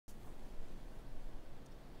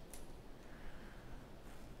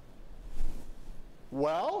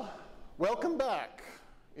Well, welcome back.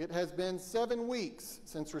 It has been 7 weeks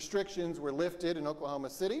since restrictions were lifted in Oklahoma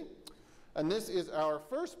City, and this is our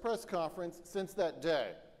first press conference since that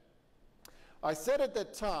day. I said at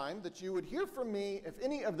that time that you would hear from me if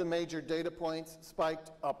any of the major data points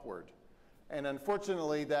spiked upward, and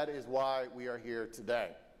unfortunately that is why we are here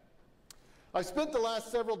today. I spent the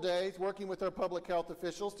last several days working with our public health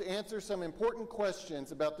officials to answer some important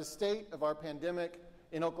questions about the state of our pandemic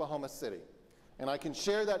in Oklahoma City, and I can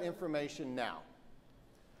share that information now.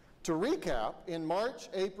 To recap, in March,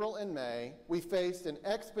 April, and May, we faced an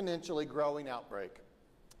exponentially growing outbreak,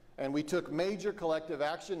 and we took major collective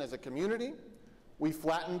action as a community. We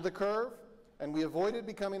flattened the curve, and we avoided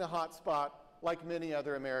becoming a hot spot like many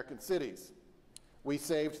other American cities. We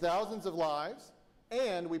saved thousands of lives,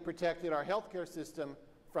 and we protected our healthcare system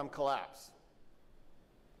from collapse.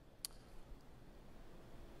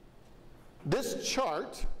 This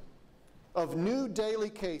chart of new daily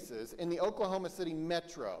cases in the Oklahoma City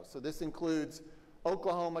metro, so this includes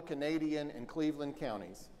Oklahoma, Canadian, and Cleveland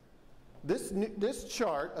counties. This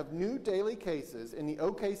chart of new daily cases in the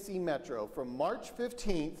OKC metro from March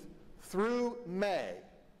 15th through May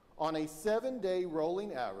on a 7-day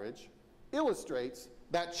rolling average illustrates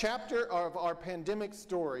that chapter of our pandemic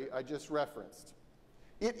story I just referenced.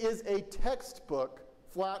 It is a textbook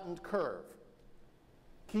flattened curve.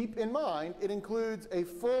 Keep in mind, it includes a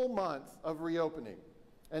full month of reopening,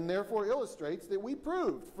 and therefore illustrates that we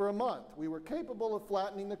proved for a month we were capable of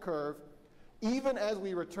flattening the curve even as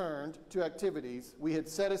we returned to activities we had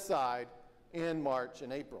set aside in March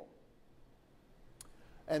and April.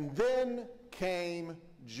 And then came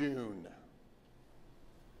June.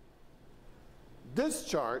 This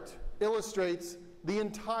chart illustrates the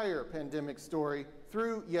entire pandemic story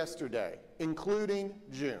through yesterday, including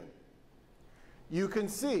June. You can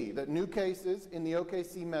see that new cases in the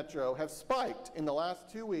OKC metro have spiked in the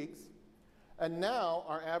last 2 weeks and now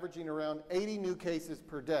are averaging around 80 new cases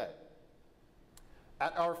per day.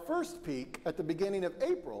 At our first peak at the beginning of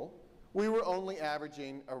April, we were only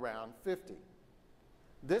averaging around 50.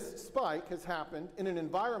 This spike has happened in an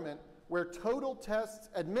environment where total tests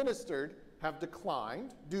administered have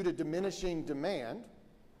declined due to diminishing demand,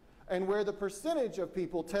 and where the percentage of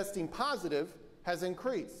people testing positive has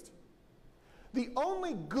increased. The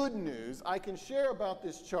only good news I can share about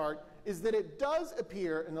this chart is that it does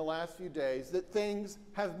appear in the last few days that things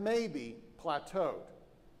have maybe plateaued.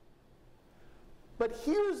 But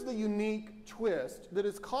here's the unique twist that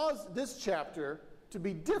has caused this chapter to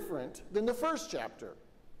be different than the first chapter.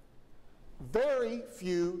 Very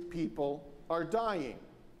few people are dying.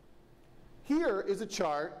 Here is a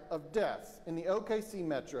chart of deaths in the OKC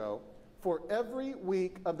metro for every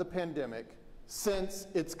week of the pandemic since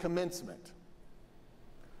its commencement.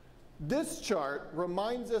 This chart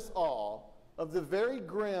reminds us all of the very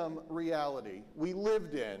grim reality we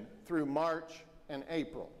lived in through March and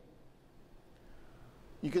April.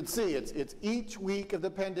 You can see it's each week of the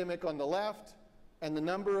pandemic on the left and the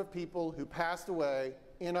number of people who passed away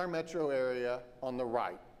in our metro area on the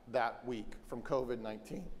right that week from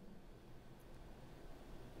COVID-19.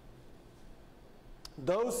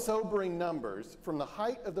 Those sobering numbers from the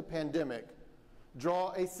height of the pandemic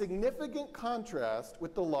draw a significant contrast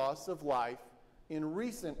with the loss of life in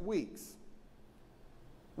recent weeks.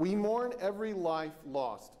 We mourn every life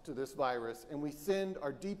lost to this virus, and we send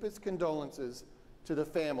our deepest condolences to the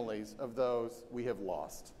families of those we have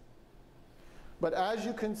lost. But as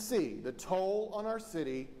you can see, the toll on our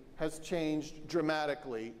city has changed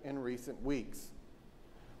dramatically in recent weeks.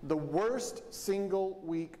 The worst single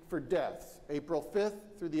week for deaths, April 5th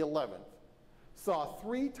through the 11th, saw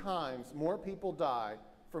 3 times more people die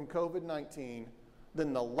from COVID-19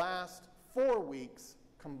 than the last 4 weeks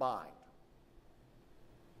combined.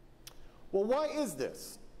 Well, why is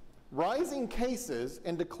this? Rising cases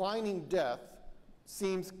and declining death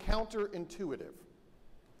seems counterintuitive.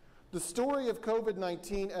 The story of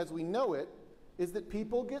COVID-19 as we know it is that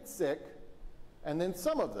people get sick, and then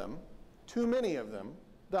some of them, too many of them,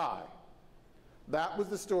 die. That was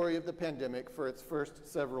the story of the pandemic for its first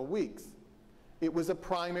several weeks. It was a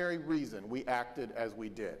primary reason we acted as we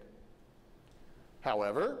did.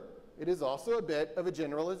 However, it is also a bit of a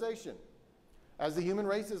generalization. As the human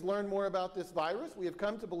race has learned more about this virus, we have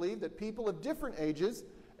come to believe that people of different ages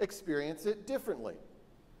experience it differently.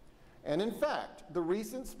 And in fact, the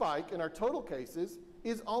recent spike in our total cases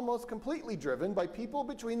is almost completely driven by people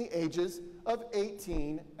between the ages of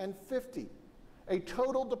 18 and 50, a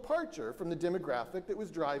total departure from the demographic that was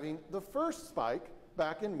driving the first spike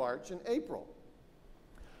back in March and April.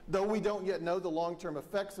 Though we don't yet know the long-term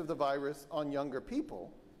effects of the virus on younger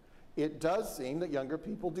people, it does seem that younger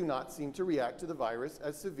people do not seem to react to the virus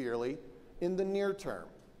as severely in the near term.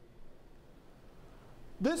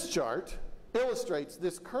 This chart illustrates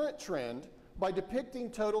this current trend by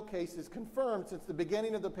depicting total cases confirmed since the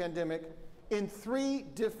beginning of the pandemic in 3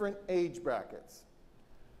 different age brackets.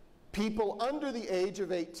 People under the age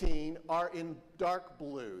of 18 are in dark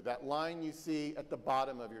blue, that line you see at the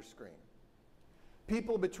bottom of your screen.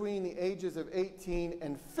 People between the ages of 18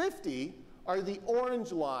 and 50 are the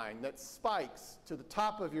orange line that spikes to the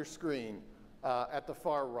top of your screen at the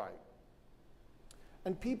far right.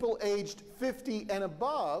 And people aged 50 and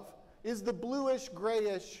above is the bluish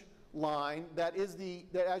grayish line that as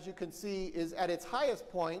you can see is at its highest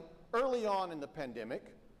point early on in the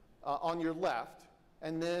pandemic on your left,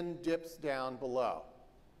 and then dips down below.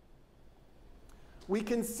 We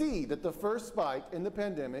can see that the first spike in the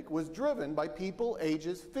pandemic was driven by people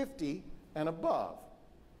ages 50 and above.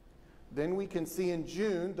 Then we can see in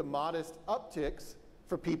June the modest upticks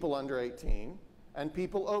for people under 18 and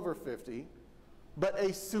people over 50, but a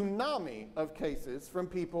tsunami of cases from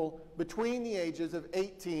people between the ages of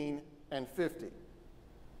 18 and 50.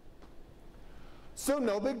 So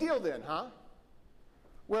no big deal then, huh?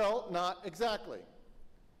 Well, not exactly.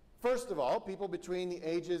 First of all, people between the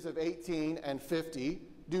ages of 18 and 50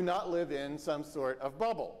 do not live in some sort of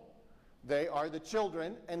bubble. They are the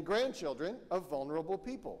children and grandchildren of vulnerable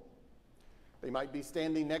people. They might be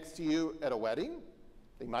standing next to you at a wedding.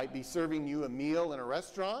 They might be serving you a meal in a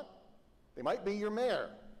restaurant. They might be your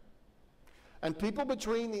mayor. And people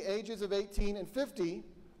between the ages of 18 and 50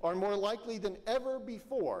 are more likely than ever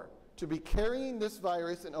before to be carrying this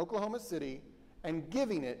virus in Oklahoma City and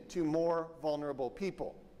giving it to more vulnerable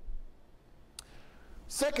people.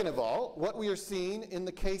 Second of all, what we are seeing in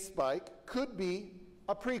the case spike could be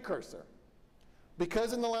a precursor.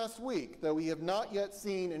 Because in the last week, though we have not yet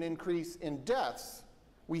seen an increase in deaths,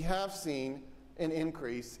 we have seen an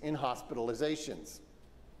increase in hospitalizations.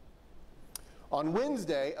 On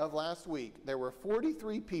Wednesday of last week, there were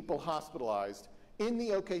 43 people hospitalized in the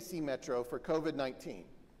OKC metro for COVID-19,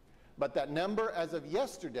 but that number as of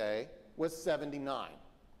yesterday was 79.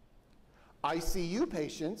 ICU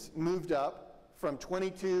patients moved up from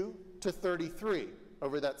 22 to 33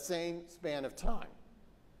 over that same span of time.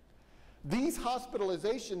 These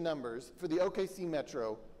hospitalization numbers for the OKC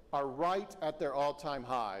metro are right at their all-time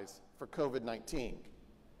highs for COVID-19.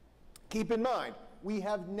 Keep in mind, we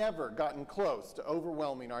have never gotten close to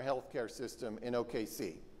overwhelming our healthcare system in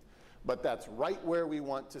OKC, but that's right where we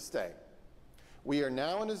want to stay. We are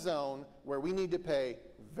now in a zone where we need to pay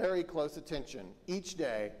very close attention each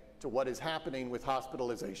day to what is happening with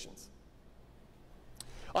hospitalizations.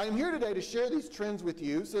 I am here today to share these trends with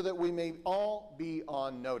you so that we may all be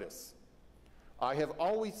on notice. I have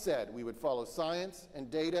always said we would follow science and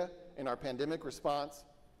data in our pandemic response,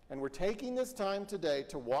 and we're taking this time today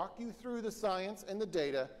to walk you through the science and the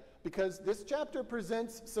data because this chapter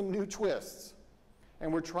presents some new twists,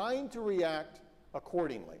 and we're trying to react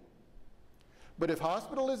accordingly. But if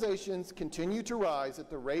hospitalizations continue to rise at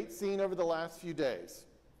the rate seen over the last few days,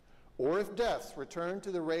 or if deaths return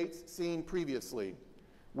to the rates seen previously,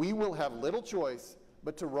 we will have little choice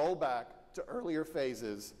but to roll back to earlier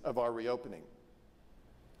phases of our reopening.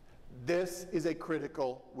 This is a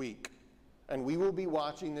critical week, and we will be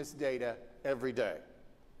watching this data every day.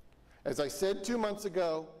 As I said 2 months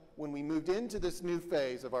ago, when we moved into this new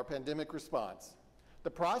phase of our pandemic response, the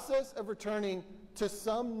process of returning to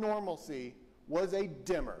some normalcy was a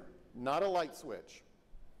dimmer, not a light switch.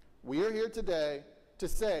 We are here today to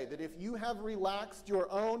say that if you have relaxed your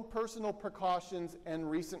own personal precautions in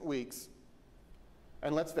recent weeks,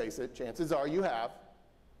 and let's face it, chances are you have,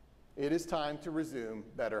 it is time to resume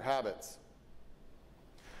better habits.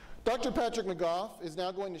 Dr. Patrick McGough is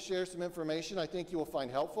now going to share some information I think you will find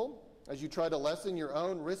helpful as you try to lessen your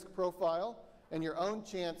own risk profile and your own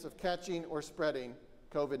chance of catching or spreading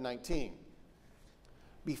COVID-19.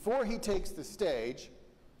 Before he takes the stage,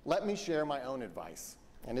 let me share my own advice,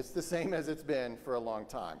 and it's the same as it's been for a long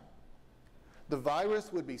time. The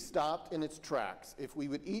virus would be stopped in its tracks if we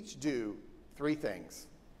would each do 3 things: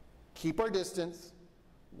 keep our distance,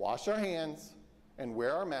 wash our hands, and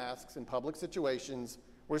wear our masks in public situations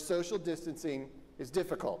where social distancing is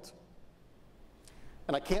difficult.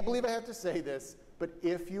 And I can't believe I have to say this, but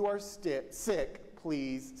if you are sick,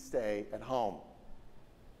 please stay at home.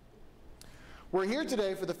 We're here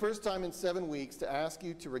today for the first time in 7 weeks to ask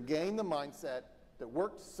you to regain the mindset that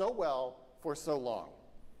worked so well for so long.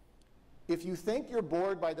 If you think you're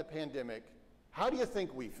bored by the pandemic, how do you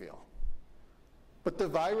think we feel? But the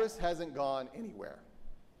virus hasn't gone anywhere.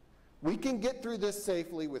 We can get through this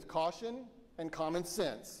safely with caution and common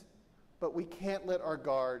sense, but we can't let our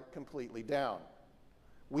guard completely down.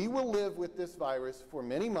 We will live with this virus for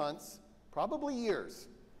many months, probably years,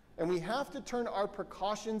 and we have to turn our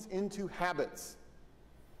precautions into habits.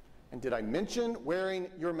 And did I mention wearing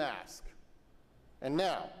your mask? And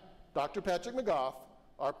now, Dr. Patrick McGough,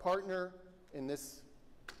 our partner in this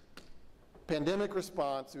pandemic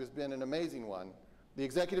response, who has been an amazing one, the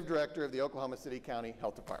Executive Director of the Oklahoma City County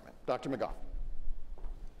Health Department. Dr. McGough.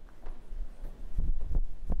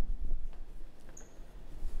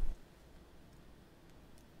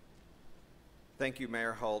 Thank you,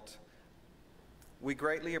 Mayor Holt. We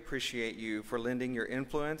greatly appreciate you for lending your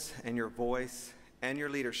influence and your voice and your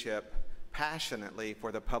leadership passionately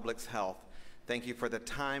for the public's health. Thank you for the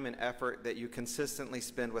time and effort that you consistently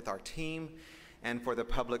spend with our team and for the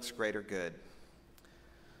public's greater good.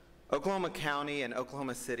 Oklahoma County and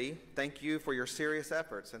Oklahoma City, thank you for your serious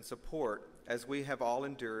efforts and support as we have all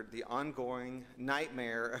endured the ongoing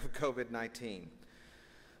nightmare of COVID-19.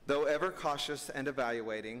 Though ever cautious and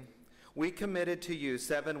evaluating, we committed to you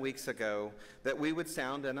 7 weeks ago that we would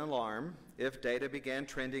sound an alarm if data began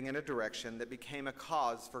trending in a direction that became a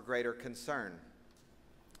cause for greater concern.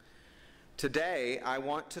 Today, I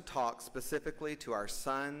want to talk specifically to our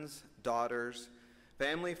sons, daughters,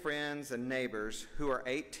 family, friends, and neighbors who are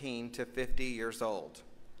 18 to 50 years old.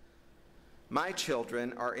 My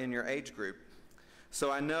children are in your age group,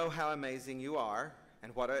 so I know how amazing you are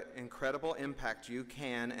and what an incredible impact you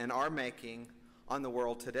can and are making on the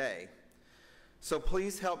world today. So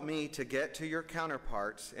please help me to get to your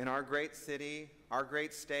counterparts in our great city, our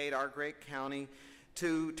great state, our great county,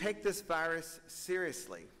 to take this virus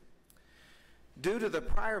seriously. Due to the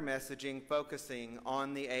prior messaging focusing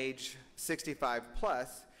on the age 65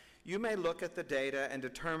 plus, you may look at the data and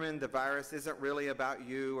determine the virus isn't really about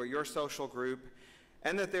you or your social group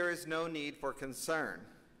and that there is no need for concern.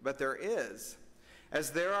 But there is, as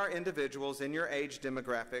there are individuals in your age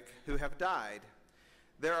demographic who have died.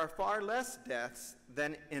 There are far less deaths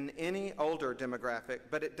than in any older demographic,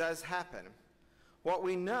 but it does happen. What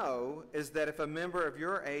we know is that if a member of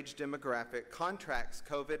your age demographic contracts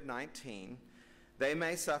COVID-19, they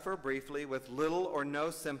may suffer briefly with little or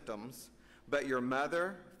no symptoms, but your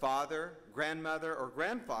mother, father, grandmother, or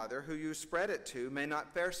grandfather who you spread it to may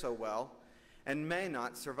not fare so well and may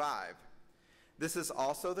not survive. This is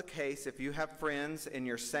also the case if you have friends in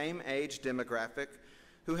your same age demographic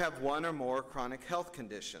who have one or more chronic health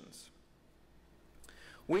conditions.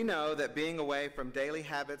 We know that being away from daily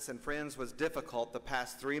habits and friends was difficult the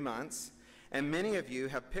past 3 months, and many of you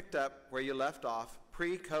have picked up where you left off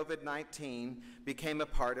pre-COVID-19 became a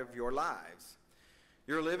part of your lives.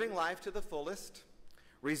 You're living life to the fullest,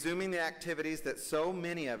 resuming the activities that so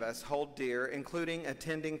many of us hold dear, including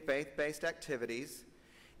attending faith-based activities,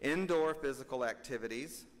 indoor physical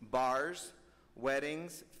activities, bars,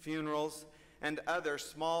 weddings, funerals, and other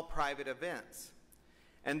small private events.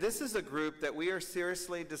 And this is a group that we are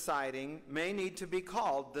seriously deciding may need to be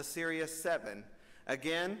called the Serious 7.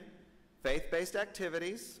 Again, faith-based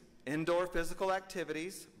activities, indoor physical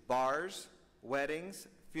activities, bars, weddings,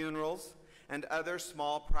 funerals, and other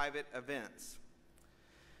small private events.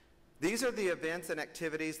 These are the events and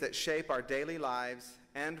activities that shape our daily lives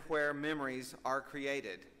and where memories are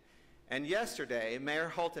created. And yesterday, Mayor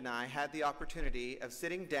Holt and I had the opportunity of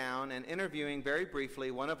sitting down and interviewing very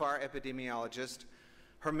briefly one of our epidemiologists,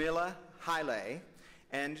 Hermila Haile,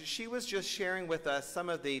 and she was just sharing with us some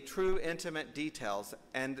of the true intimate details,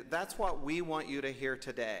 and that's what we want you to hear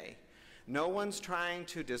today. No one's trying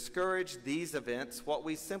to discourage these events. What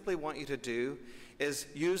we simply want you to do is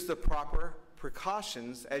use the proper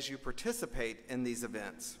precautions as you participate in these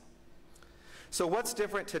events. So what's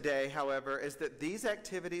different today, however, is that these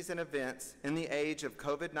activities and events in the age of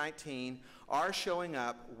COVID-19 are showing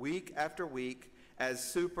up week after week as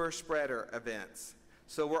super spreader events.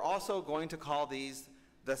 So we're also going to call these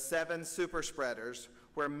the 7 super spreaders,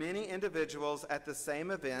 where many individuals at the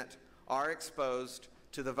same event are exposed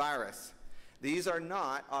to the virus. These are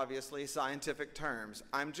not, obviously, scientific terms.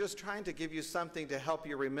 I'm just trying to give you something to help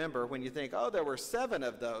you remember when you think, oh, there were 7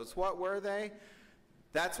 of those. What were they?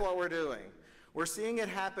 That's what we're doing. We're seeing it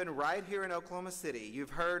happen right here in Oklahoma City.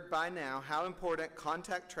 You've heard by now how important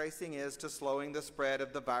contact tracing is to slowing the spread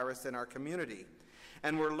of the virus in our community.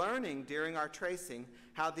 And we're learning during our tracing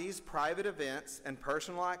how these private events and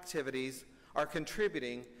personal activities are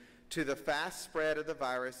contributing to the fast spread of the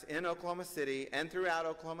virus in Oklahoma City and throughout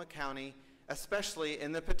Oklahoma County, especially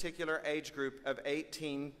in the particular age group of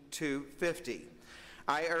 18 to 50.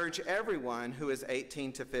 I urge everyone who is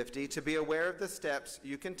 18 to 50 to be aware of the steps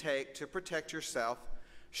you can take to protect yourself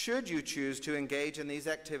should you choose to engage in these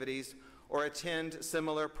activities or attend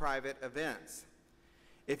similar private events.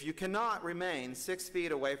 If you cannot remain 6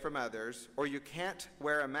 feet away from others, or you can't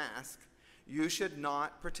wear a mask, you should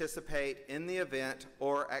not participate in the event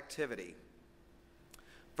or activity.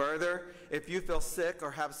 Further, if you feel sick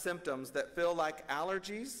or have symptoms that feel like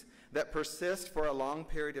allergies that persist for a long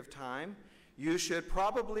period of time, you should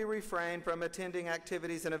probably refrain from attending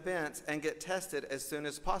activities and events and get tested as soon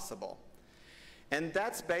as possible. And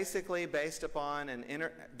that's basically based upon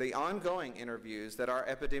the ongoing interviews that our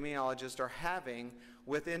epidemiologists are having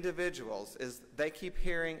with individuals. Is they keep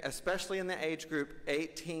hearing, especially in the age group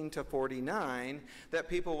 18 to 49, that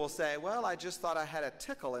people will say, well, I just thought I had a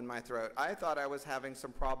tickle in my throat. I thought I was having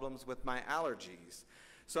some problems with my allergies.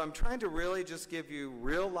 So I'm trying to really just give you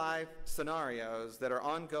real life scenarios that are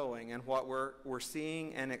ongoing and what we're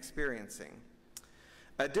seeing and experiencing.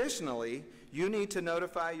 Additionally, you need to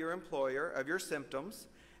notify your employer of your symptoms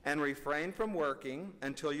and refrain from working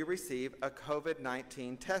until you receive a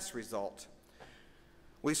COVID-19 test result.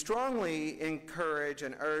 We strongly encourage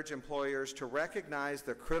and urge employers to recognize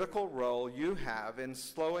the critical role you have in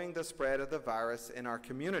slowing the spread of the virus in our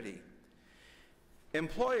community.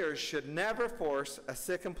 Employers should never force a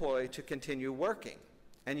sick employee to continue working,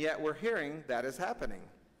 and yet we're hearing that is happening.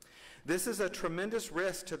 This is a tremendous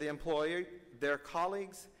risk to the employee, their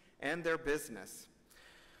colleagues, and their business.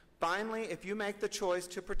 Finally, if you make the choice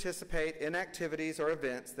to participate in activities or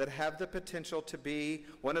events that have the potential to be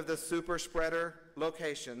one of the super spreader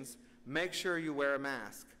locations, make sure you wear a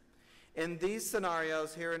mask. In these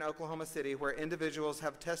scenarios here in Oklahoma City, where individuals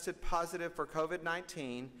have tested positive for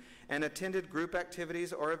COVID-19 and attended group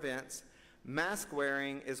activities or events, mask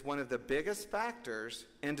wearing is one of the biggest factors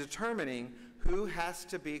in determining who has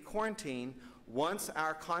to be quarantined once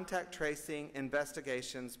our contact tracing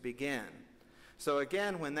investigations begin. So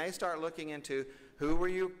again, when they start looking into who were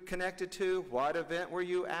you connected to, what event were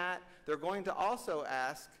you at, they're going to also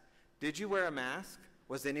ask, did you wear a mask?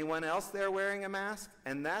 Was anyone else there wearing a mask?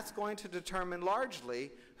 And that's going to determine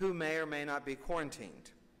largely who may or may not be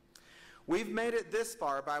quarantined. We've made it this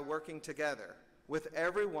far by working together, with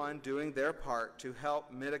everyone doing their part to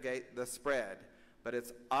help mitigate the spread. But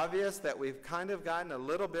it's obvious that we've kind of gotten a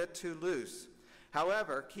little bit too loose.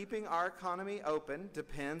 However, keeping our economy open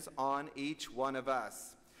depends on each one of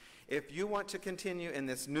us. If you want to continue in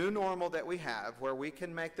this new normal that we have, where we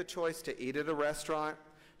can make the choice to eat at a restaurant,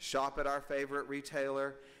 shop at our favorite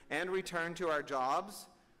retailer, and return to our jobs,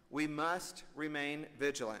 we must remain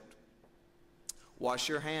vigilant. Wash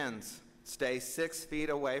your hands, stay 6 feet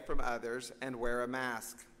away from others, and wear a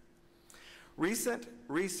mask. Recent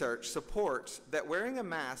research supports that wearing a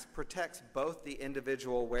mask protects both the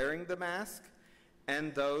individual wearing the mask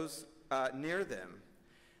and those near them.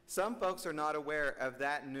 Some folks are not aware of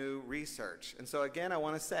that new research. And so again, I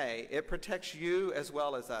want to say, it protects you as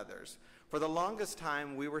well as others. For the longest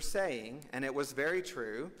time, we were saying, and it was very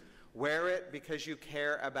true, wear it because you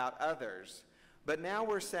care about others. But now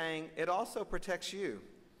we're saying it also protects you.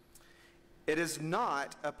 It is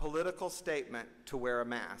not a political statement to wear a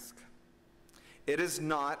mask. It is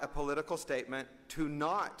not a political statement to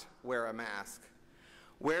not wear a mask.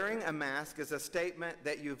 Wearing a mask is a statement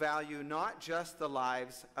that you value not just the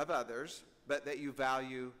lives of others, but that you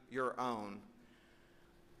value your own.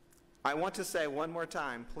 I want to say one more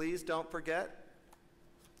time, please don't forget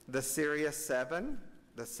the Serious 7,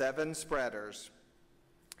 the 7 spreaders.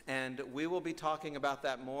 And we will be talking about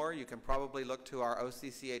that more. You can probably look to our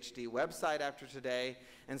OCCHD website after today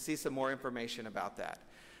and see some more information about that.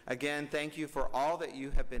 Again, thank you for all that you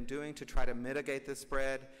have been doing to try to mitigate the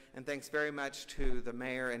spread, and thanks very much to the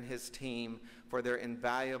mayor and his team for their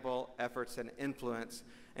invaluable efforts and influence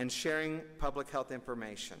in sharing public health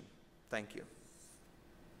information. Thank you.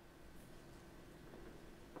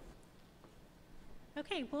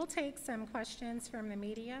 Okay, we'll take some questions from the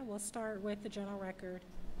media. We'll start with the general record.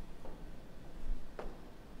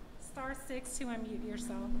 Star 6 to unmute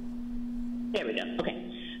yourself. There we go. Okay.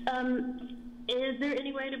 Is there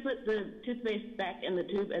any way to put the toothpaste back in the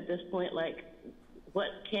tube at this point? Like, what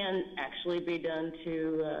can actually be done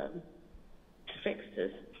to fix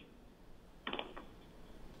this?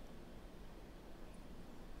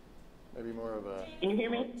 Maybe more of a... Can you hear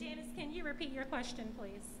me? Janice, can you repeat your question,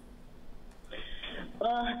 please?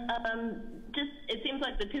 Well, just, it seems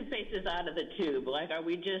like the toothpaste is out of the tube. Like, are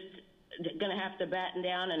we just going to have to batten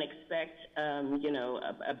down and expect, you know,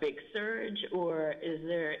 a big surge, or is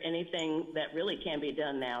there anything that really can be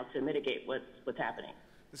done now to mitigate what's happening?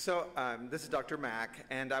 So this is Dr. Mack,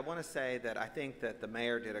 and I want to say that I think that the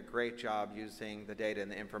mayor did a great job using the data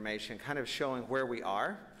and the information, kind of showing where we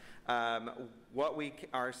are. What we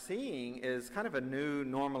are seeing is kind of a new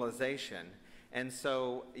normalization. And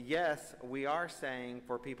so, yes, we are saying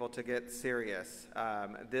for people to get serious.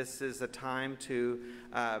 This is a time to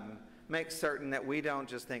make certain that we don't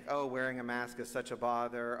just think, oh, wearing a mask is such a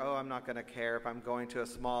bother. Oh, I'm not going to care if I'm going to a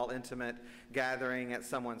small, intimate gathering at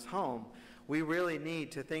someone's home. We really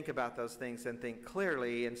need to think about those things and think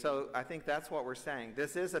clearly. And so I think that's what we're saying.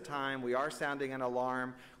 This is a time we are sounding an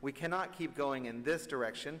alarm. We cannot keep going in this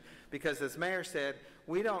direction because, as Mayor said,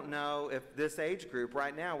 we don't know if this age group,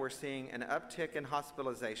 right now we're seeing an uptick in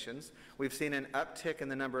hospitalizations. We've seen an uptick in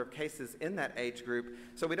the number of cases in that age group.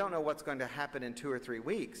 So we don't know what's going to happen in 2 or 3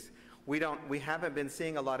 weeks. We haven't been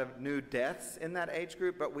seeing a lot of new deaths in that age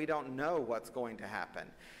group, but we don't know what's going to happen.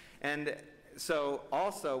 And so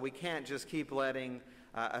also we can't just keep letting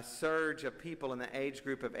a surge of people in the age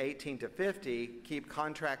group of 18 to 50 keep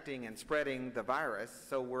contracting and spreading the virus.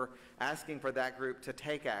 So we're asking for that group to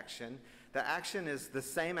take action. The action is the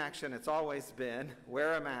same action it's always been: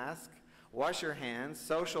 wear a mask, wash your hands,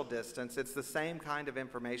 social distance. It's the same kind of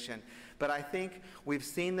information. But I think we've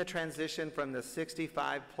seen the transition from the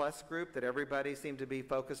 65-plus group that everybody seemed to be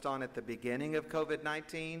focused on at the beginning of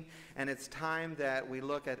COVID-19, and it's time that we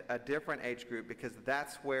look at a different age group because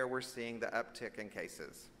that's where we're seeing the uptick in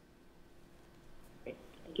cases. Great.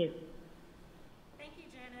 Thank you. Thank you,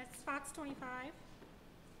 Janice. Fox 25.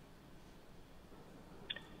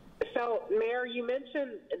 So, Mayor, you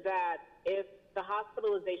mentioned that if the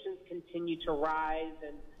hospitalizations continue to rise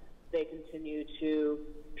and they continue to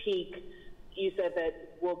peak, you said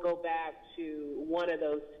that we'll go back to one of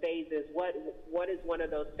those phases. What is one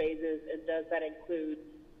of those phases, and does that include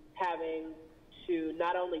having to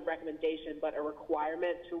not only recommendation but a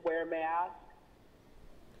requirement to wear a mask?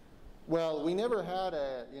 Well, we never had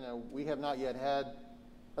we have not yet had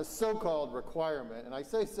a so-called requirement, and I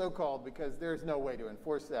say so-called because there's no way to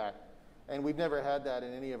enforce that. And we've never had that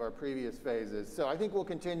in any of our previous phases. So I think we'll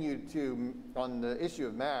continue to, on the issue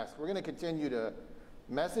of masks, we're going to continue to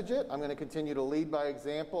message it. I'm going to continue to lead by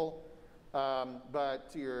example. But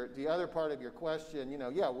to the other part of your question,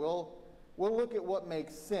 yeah, we'll look at what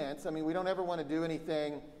makes sense. I mean, we don't ever want to do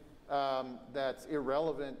anything that's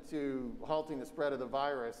irrelevant to halting the spread of the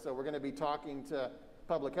virus. So we're going to be talking to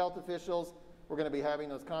public health officials. We're going to be having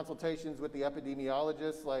those consultations with the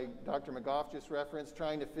epidemiologists, like Dr. McGough just referenced,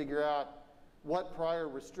 trying to figure out what prior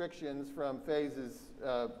restrictions from phases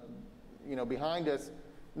behind us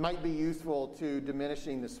might be useful to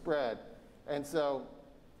diminishing the spread. And so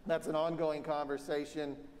that's an ongoing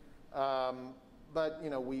conversation. But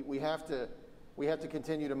we have to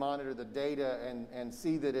continue to monitor the data and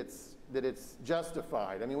see that it's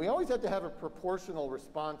justified. I mean, we always have to have a proportional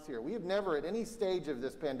response here. We have never at any stage of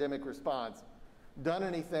this pandemic response done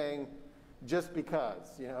anything just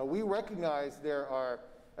because. We recognize there are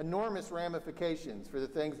enormous ramifications for the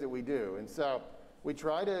things that we do, and so we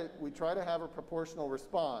try to have a proportional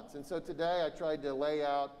response. And so today I tried to lay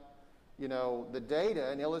out the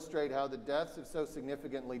data and illustrate how the deaths have so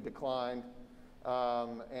significantly declined,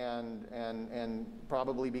 and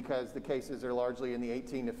probably because the cases are largely in the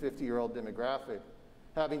 18 to 50-year-old demographic.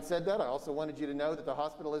 Having said that, I also wanted you to know that the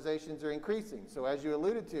hospitalizations are increasing. So as you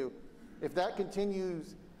alluded to, if that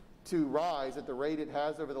continues to rise at the rate it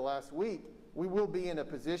has over the last week, we will be in a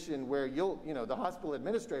position where the hospital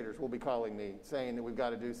administrators will be calling me saying that we've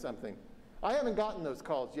got to do something. I haven't gotten those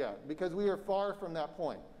calls yet because we are far from that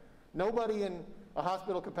point. Nobody in a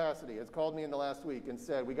hospital capacity has called me in the last week and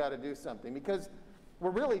said we got to do something, because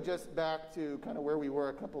we're really just back to kind of where we were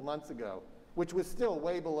a couple months ago, which was still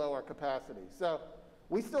way below our capacity. So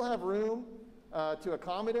we still have room to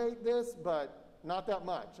accommodate this, but not that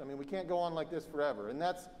much. I mean, we can't go on like this forever. And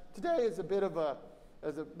today is a bit of a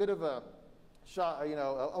shot,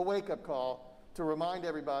 a wake-up call to remind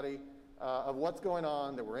everybody of what's going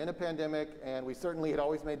on, that we're in a pandemic, and we certainly had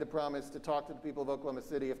always made the promise to talk to the people of Oklahoma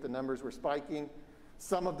City if the numbers were spiking.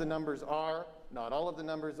 Some of the numbers are, not all of the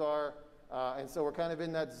numbers are, and so we're kind of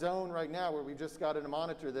in that zone right now where we've just got to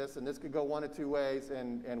monitor this, and this could go one of two ways,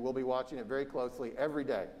 and we'll be watching it very closely every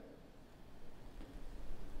day.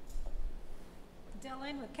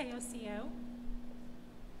 Dylan with KOCO.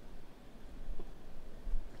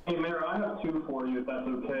 Hey, Mayor, I have two for you, if that's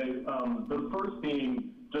okay. The first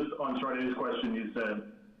being, just on Chardae's question, you said,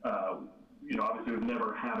 obviously we've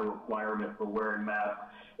never had a requirement for wearing masks.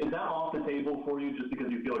 Is that off the table for you just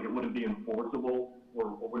because you feel like it wouldn't be enforceable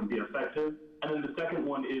or wouldn't be effective? And then the second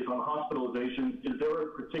one is on hospitalizations. Is there a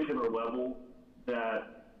particular level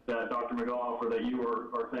that Dr. McGough or that you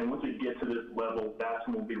are saying once we get to this level, that's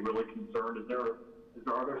when we'll be really concerned?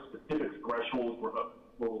 Are there specific thresholds where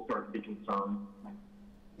we'll start to be concerned?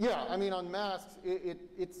 Yeah, I mean, on masks,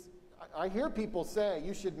 I hear people say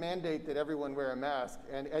you should mandate that everyone wear a mask,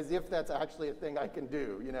 and as if that's actually a thing I can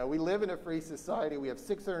do. You know, we live in a free society. We have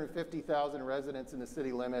 650,000 residents in the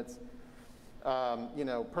city limits. You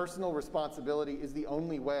know, personal responsibility is the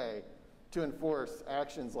only way to enforce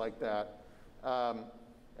actions like that.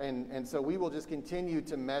 And so we will just continue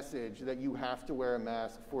to message that you have to wear a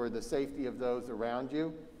mask for the safety of those around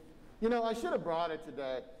you. You know, I should have brought it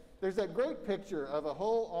today. There's that great picture of a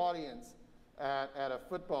whole audience at a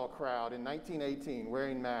football crowd in 1918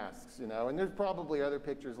 wearing masks, you know, and there's probably other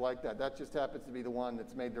pictures like that. That just happens to be the one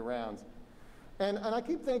that's made the rounds. And I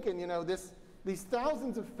keep thinking, you know, these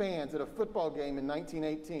thousands of fans at a football game in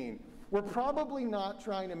 1918 were probably not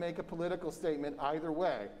trying to make a political statement either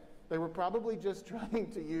way. They were probably just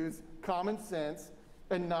trying to use common sense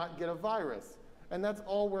and not get a virus. And that's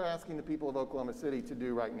all we're asking the people of Oklahoma City to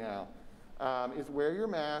do right now, is wear your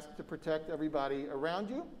mask to protect everybody around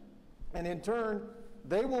you. And in turn,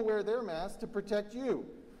 they will wear their masks to protect you.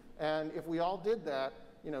 And if we all did that,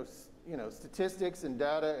 you know, statistics and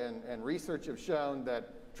data and research have shown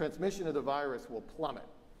that transmission of the virus will plummet.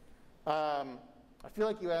 I feel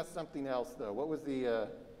like you asked something else, though. What was the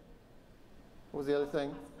other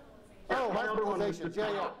thing? Oh, hospitalization.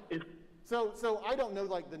 Yeah. So I don't know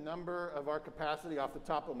like the number of our capacity off the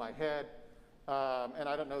top of my head, and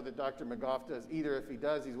I don't know that Dr. McGough does either. If he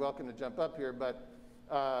does, he's welcome to jump up here. But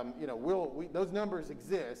you know, those numbers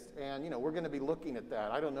exist, and you know, we're going to be looking at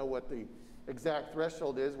that. I don't know what the exact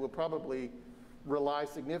threshold is. We'll probably rely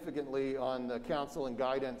significantly on the counsel and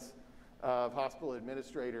guidance of hospital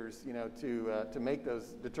administrators, you know, to make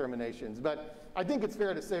those determinations. But I think it's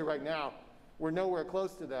fair to say right now we're nowhere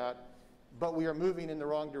close to that, but we are moving in the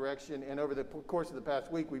wrong direction. And over the course of the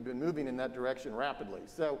past week, we've been moving in that direction rapidly.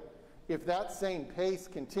 So if that same pace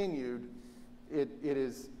continued, it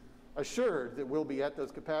is assured that we'll be at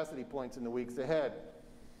those capacity points in the weeks ahead.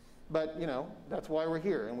 But, you know, that's why we're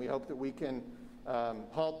here, and we hope that we can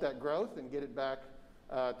halt that growth and get it back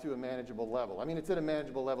to a manageable level. I mean, it's at a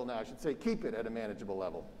manageable level now. I should say keep it at a manageable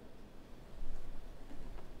level.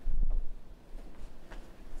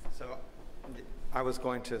 So I was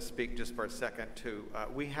going to speak just for a second to,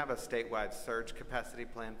 we have a statewide surge capacity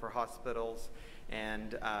plan for hospitals.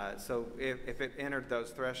 And so if it entered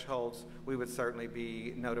those thresholds, we would certainly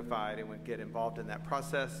be notified and would get involved in that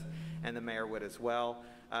process, and the mayor would as well.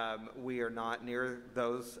 We are not near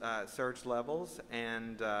those surge levels,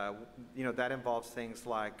 and you know, that involves things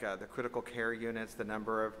like the critical care units, the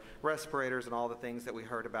number of respirators, and all the things that we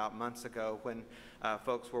heard about months ago when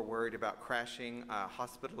folks were worried about crashing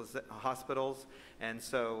hospitals. And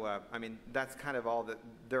so, I mean, that's kind of all that.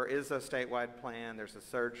 There is a statewide plan. There's a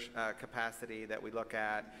surge capacity that we look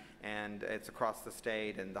at, and it's across the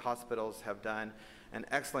state, and the hospitals have done an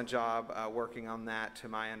excellent job working on that, to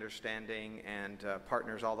my understanding, and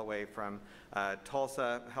partners all the way from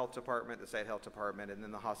Tulsa Health Department, the State Health Department, and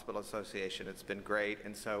then the Hospital Association. It's been great.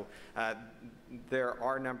 And so there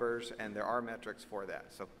are numbers and there are metrics for that.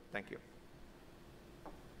 So thank you.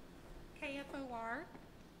 KFOR.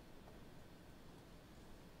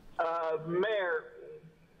 Mayor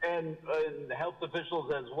and health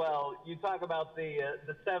officials as well, you talk about the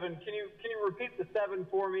 7. Can you repeat the 7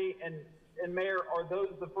 for me? And Mayor, are those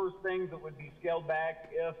the first things that would be scaled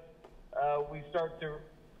back if we start to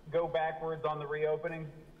go backwards on the reopening?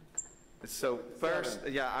 So first,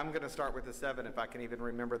 yeah, I'm going to start with the 7 if I can even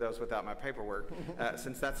remember those without my paperwork.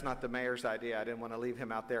 Since that's not the mayor's idea, I didn't want to leave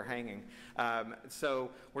him out there hanging.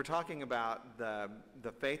 So we're talking about the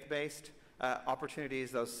faith-based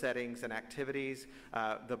opportunities, those settings and activities,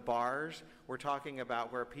 the bars. We're talking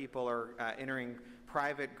about where people are entering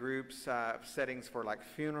private groups, settings for like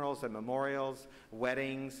funerals and memorials,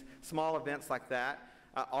 weddings, small events like that.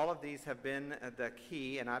 All of these have been the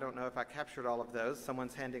key, and I don't know if I captured all of those.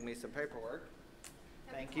 Someone's handing me some paperwork.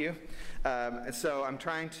 Thank you. So I'm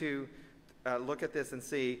trying to look at this and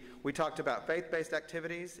see. We talked about faith-based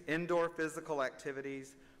activities, indoor physical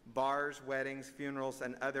activities, bars, weddings, funerals,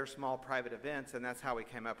 and other small private events, and that's how we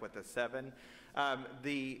came up with the 7.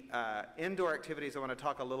 The indoor activities I want to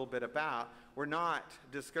talk a little bit about. We're not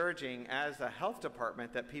discouraging as a health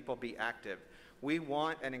department that people be active. We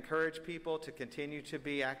want and encourage people to continue to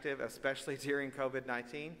be active, especially during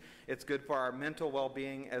COVID-19. It's good for our mental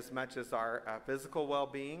well-being as much as our physical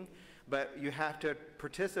well-being, but you have to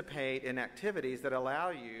participate in activities that allow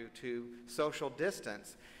you to social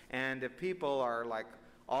distance. And if people are like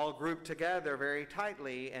all grouped together very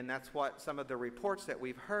tightly, and that's what some of the reports that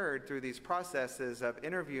we've heard through these processes of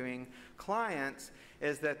interviewing clients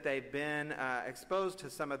is that they've been exposed to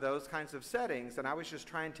some of those kinds of settings. And I was just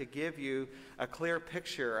trying to give you a clear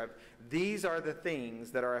picture of these are the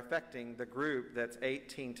things that are affecting the group that's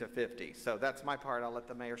 18 to 50. So that's my part. I'll let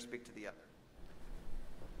the mayor speak to the other.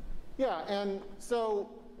 Yeah, and so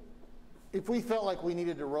if we felt like we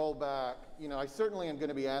needed to roll back, you know, I certainly am going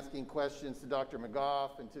to be asking questions to Dr.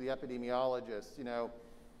 McGough and to the epidemiologists, you know,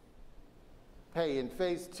 hey, in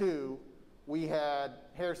phase 2, we had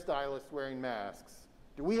hairstylists wearing masks.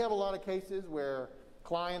 Do we have a lot of cases where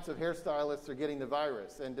clients of hairstylists are getting the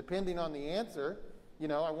virus? And depending on the answer, you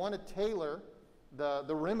know, I want to tailor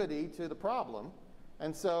the remedy to the problem.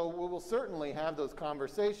 And so we will certainly have those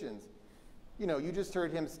conversations. You know, you just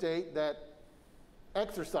heard him state that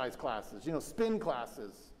exercise classes, you know, spin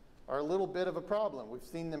classes are a little bit of a problem. We've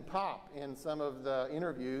seen them pop in some of the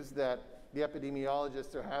interviews that the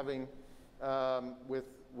epidemiologists are having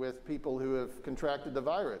with people who have contracted the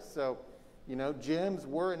virus. So, you know, gyms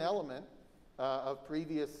were an element of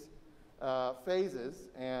previous phases,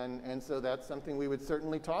 and so that's something we would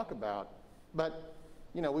certainly talk about. But,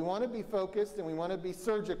 you know, we want to be focused and we want to be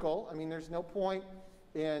surgical. I mean, there's no point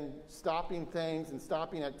in stopping things and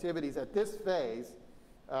stopping activities at this phase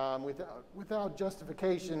without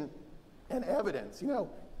justification and evidence. You know,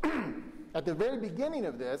 at the very beginning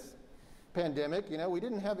of this pandemic, you know, we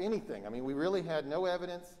didn't have anything. I mean, we really had no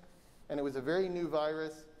evidence, and it was a very new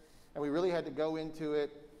virus, and we really had to go into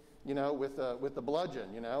it, you know, with the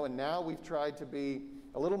bludgeon, you know, and now we've tried to be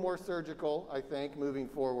a little more surgical, I think, moving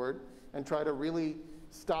forward, and try to really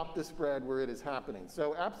stop the spread where it is happening.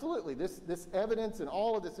 So absolutely, this evidence and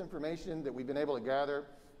all of this information that we've been able to gather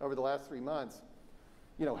over the last 3 months,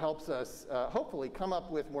 you know, helps us hopefully come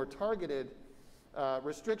up with more targeted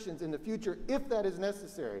restrictions in the future if that is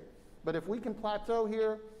necessary. But if we can plateau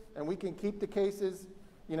here and we can keep the cases,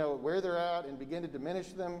 you know, where they're at and begin to diminish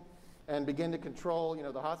them and begin to control, you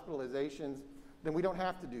know, the hospitalizations, then we don't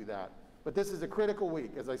have to do that. But this is a critical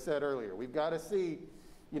week, as I said earlier. We've got to see,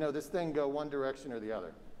 you know, this thing go one direction or the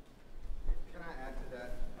other. Can I add to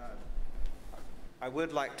that? I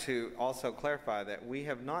would like to also clarify that we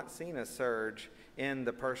have not seen a surge in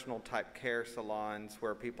the personal type care salons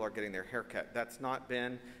where people are getting their hair cut. That's not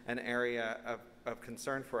been an area of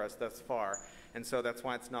concern for us thus far. And so that's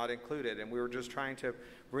why it's not included. And we were just trying to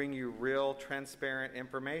bring you real transparent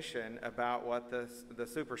information about what the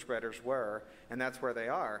super spreaders were, and that's where they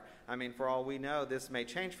are. I mean, for all we know, this may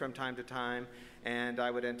change from time to time, and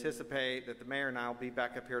I would anticipate that the mayor and I will be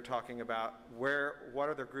back up here talking about what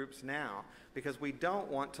are the groups now, because we don't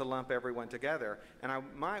want to lump everyone together. And I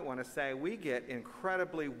might want to say we get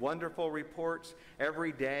incredibly wonderful reports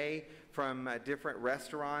every day from different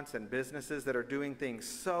restaurants and businesses that are doing things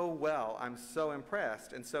so well. I'm so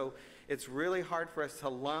impressed. And so it's really hard for us to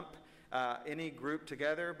lump any group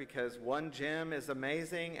together because one gym is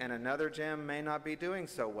amazing and another gym may not be doing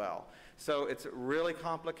so well. So it's really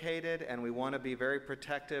complicated, and we want to be very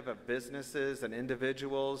protective of businesses and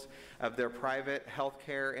individuals, of their private health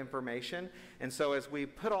care information. And so as we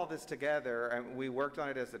put all this together, and we worked on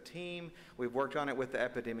it as a team, we've worked on it with the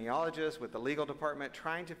epidemiologists, with the legal department,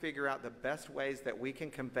 trying to figure out the best ways that we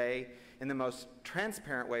can convey in the most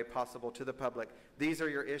transparent way possible to the public, these are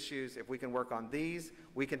your issues. If we can work on these,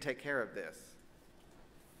 we can take care of this.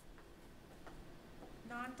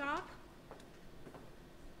 Non-doc?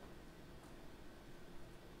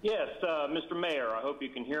 Yes, Mr. Mayor, I hope you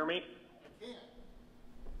can hear me. I can.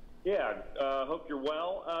 Yeah, hope you're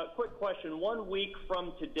well. Quick question. 1 week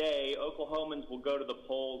from today, Oklahomans will go to the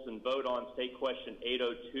polls and vote on State Question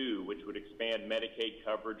 802, which would expand Medicaid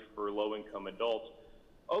coverage for low-income adults.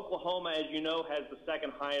 Oklahoma, as you know, has the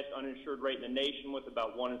second highest uninsured rate in the nation, with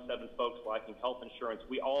about 1 in 7 folks lacking health insurance.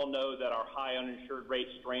 We all know that our high uninsured rate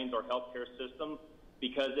strains our healthcare system,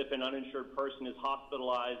 because if an uninsured person is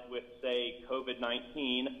hospitalized with, say,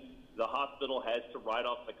 COVID-19, the hospital has to write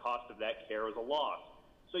off the cost of that care as a loss.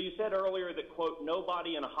 So you said earlier that, quote,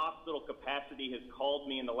 nobody in a hospital capacity has called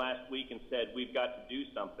me in the last week and said, we've got to do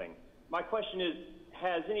something. My question is,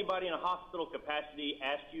 has anybody in a hospital capacity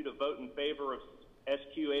asked you to vote in favor of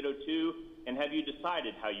SQ 802, and have you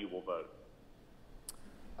decided how you will vote?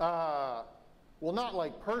 Well, not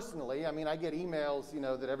like personally. I mean, I get emails, you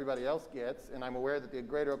know, that everybody else gets, and I'm aware that the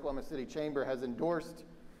Greater Oklahoma City Chamber has endorsed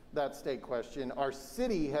that state question. Our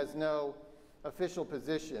city has no official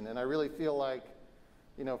position, and I really feel like,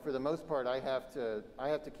 you know, for the most part, I have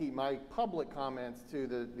to keep my public comments to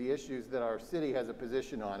the issues that our city has a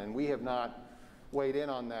position on, and we have not weighed in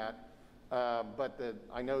on that. But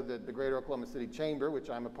I know that the Greater Oklahoma City Chamber, which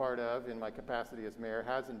I'm a part of in my capacity as mayor,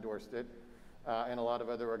 has endorsed it, and a lot of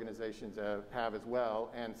other organizations have as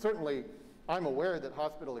well. And certainly, I'm aware that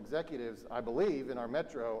hospital executives, I believe, in our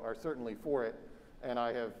metro are certainly for it. And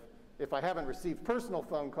if I haven't received personal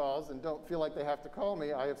phone calls and don't feel like they have to call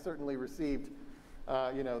me, I have certainly received,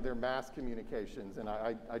 their mass communications. And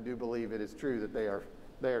I do believe it is true that they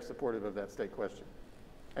are supportive of that state question.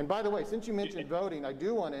 And by the way, since you mentioned voting, I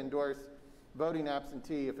do want to endorse voting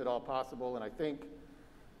absentee if at all possible, and I think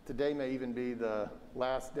today may even be the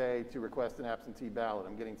last day to request an absentee ballot.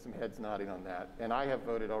 I'm getting some heads nodding on that, and I have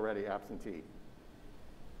voted already absentee.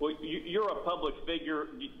 Well, you're a public figure.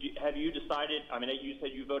 Have you decided, I mean, you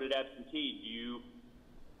said you voted absentee.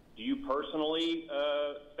 Do you personally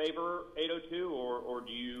favor 802, or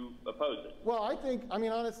do you oppose it? Well,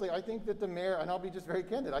 honestly, I think that the mayor, and I'll be just very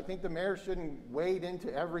candid, I think the mayor shouldn't wade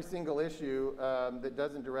into every single issue that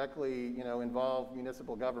doesn't directly, involve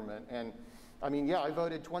municipal government. And I mean, yeah, I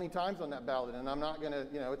voted 20 times on that ballot, and I'm not going to,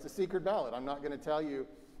 it's a secret ballot. I'm not going to tell you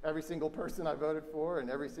every single person I voted for and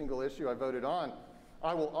every single issue I voted on.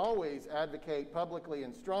 I will always advocate publicly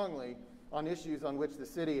and strongly on issues on which the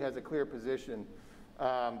city has a clear position.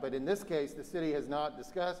 But in this case, the city has not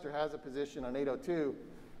discussed or has a position on 802.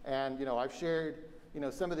 And, I've shared,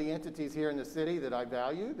 some of the entities here in the city that I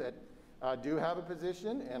value that do have a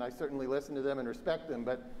position, and I certainly listen to them and respect them.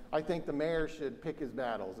 But I think the mayor should pick his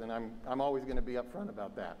battles, and I'm always going to be upfront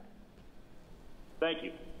about that. Thank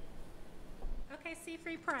you. Okay, See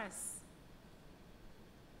Free Press.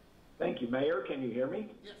 Thank you, Mayor. Can you hear me?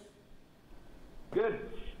 Yes. Good.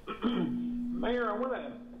 Mayor, I want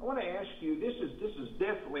to ask you. This is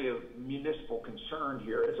definitely a municipal concern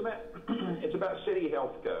here. It's about city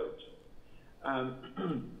health codes. And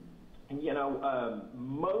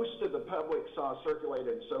most of the public saw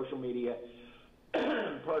circulated in social media.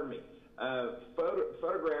 Pardon me.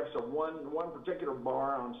 Photographs of one particular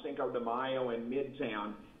bar on Cinco de Mayo in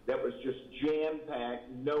Midtown that was just jam-packed,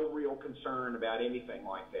 no real concern about anything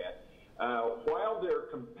like that. While their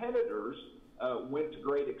competitors went to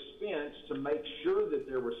great expense to make sure that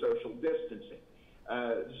there was social distancing.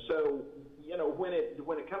 So, when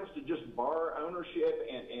it comes to just bar ownership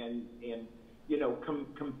and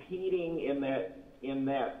competing in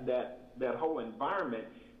that whole environment,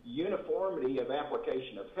 uniformity of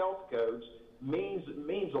application of health codes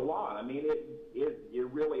means a lot. I mean, it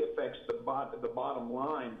really affects the bottom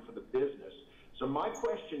line for the business. So my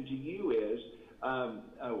question to you is,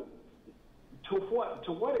 to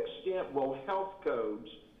what extent will health codes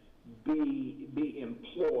be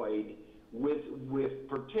employed with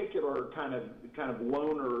particular kind of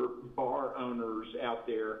loner bar owners out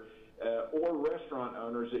there or restaurant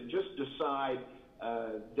owners that just decide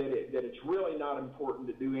that it's really not important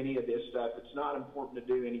to do any of this stuff. It's not important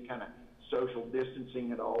to do any kind of social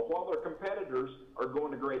distancing at all, while their competitors are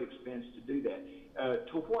going to great expense to do that.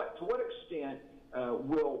 To what extent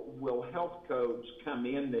will health codes come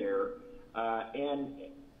in there,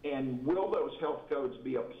 and will those health codes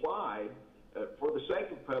be applied for the sake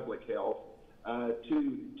of public health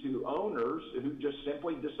to owners who just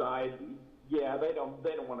simply decide, yeah, they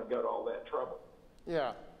don't want to go to all that trouble?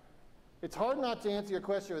 Yeah. It's hard not to answer your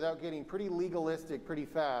question without getting pretty legalistic pretty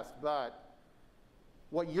fast, but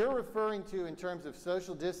what you're referring to in terms of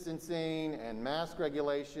social distancing and mask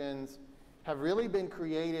regulations have really been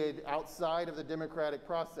created outside of the democratic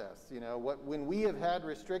process. When we have had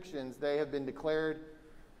restrictions, they have been declared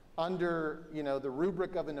under, the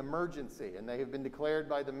rubric of an emergency, and they have been declared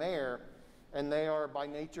by the mayor, and they are by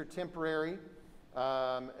nature temporary,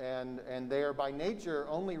 and they are by nature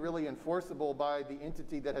only really enforceable by the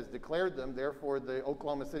entity that has declared them, therefore the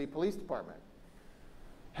Oklahoma City Police Department.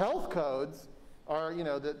 Health codes are,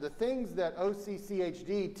 the things that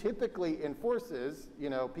OCCHD typically enforces,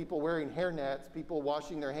 people wearing hairnets, people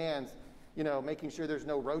washing their hands, making sure there's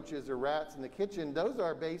no roaches or rats in the kitchen. Those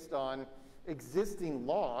are based on existing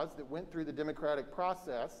laws that went through the democratic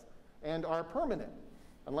process and are permanent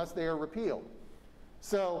unless they are repealed.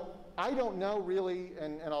 So I don't know really,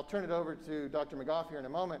 and I'll turn it over to Dr. McGough here in a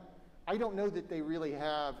moment, I don't know that they really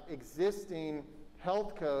have existing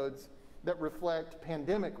health codes that reflect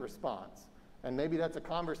pandemic response. And maybe that's a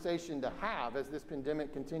conversation to have as this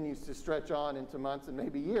pandemic continues to stretch on into months and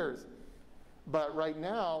maybe years. But right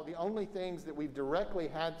now, the only things that we've directly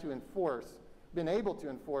had to enforce, been able to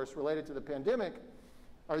enforce related to the pandemic,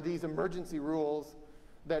 are these emergency rules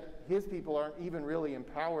that his people aren't even really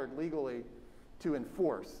empowered legally to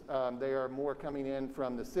enforce. They are more coming in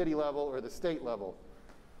from the city level or the state level.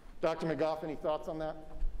 Dr. McGough, any thoughts on that?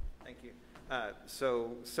 Thank you.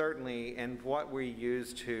 So certainly, and what we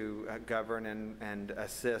use to govern and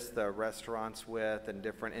assist the restaurants with and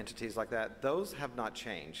different entities like that, those have not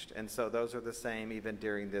changed. And so those are the same even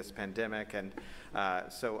during this pandemic. And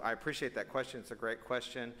so I appreciate that question. It's a great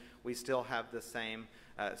question. We still have the same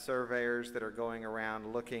surveyors that are going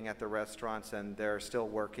around looking at the restaurants, and they're still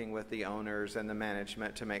working with the owners and the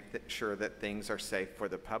management to make sure that things are safe for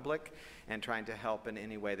the public and trying to help in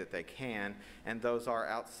any way that they can. And those are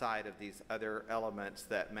outside of these other elements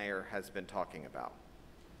that Mayor has been talking about.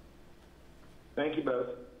 Thank you both.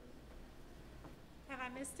 Have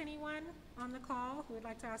I missed anyone on the call who would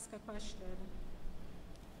like to ask a question?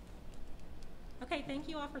 Okay, thank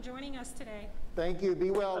you all for joining us today. Thank you. Be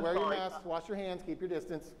well. Wear your mask. Wash your hands. Keep your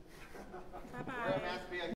distance. Bye-bye.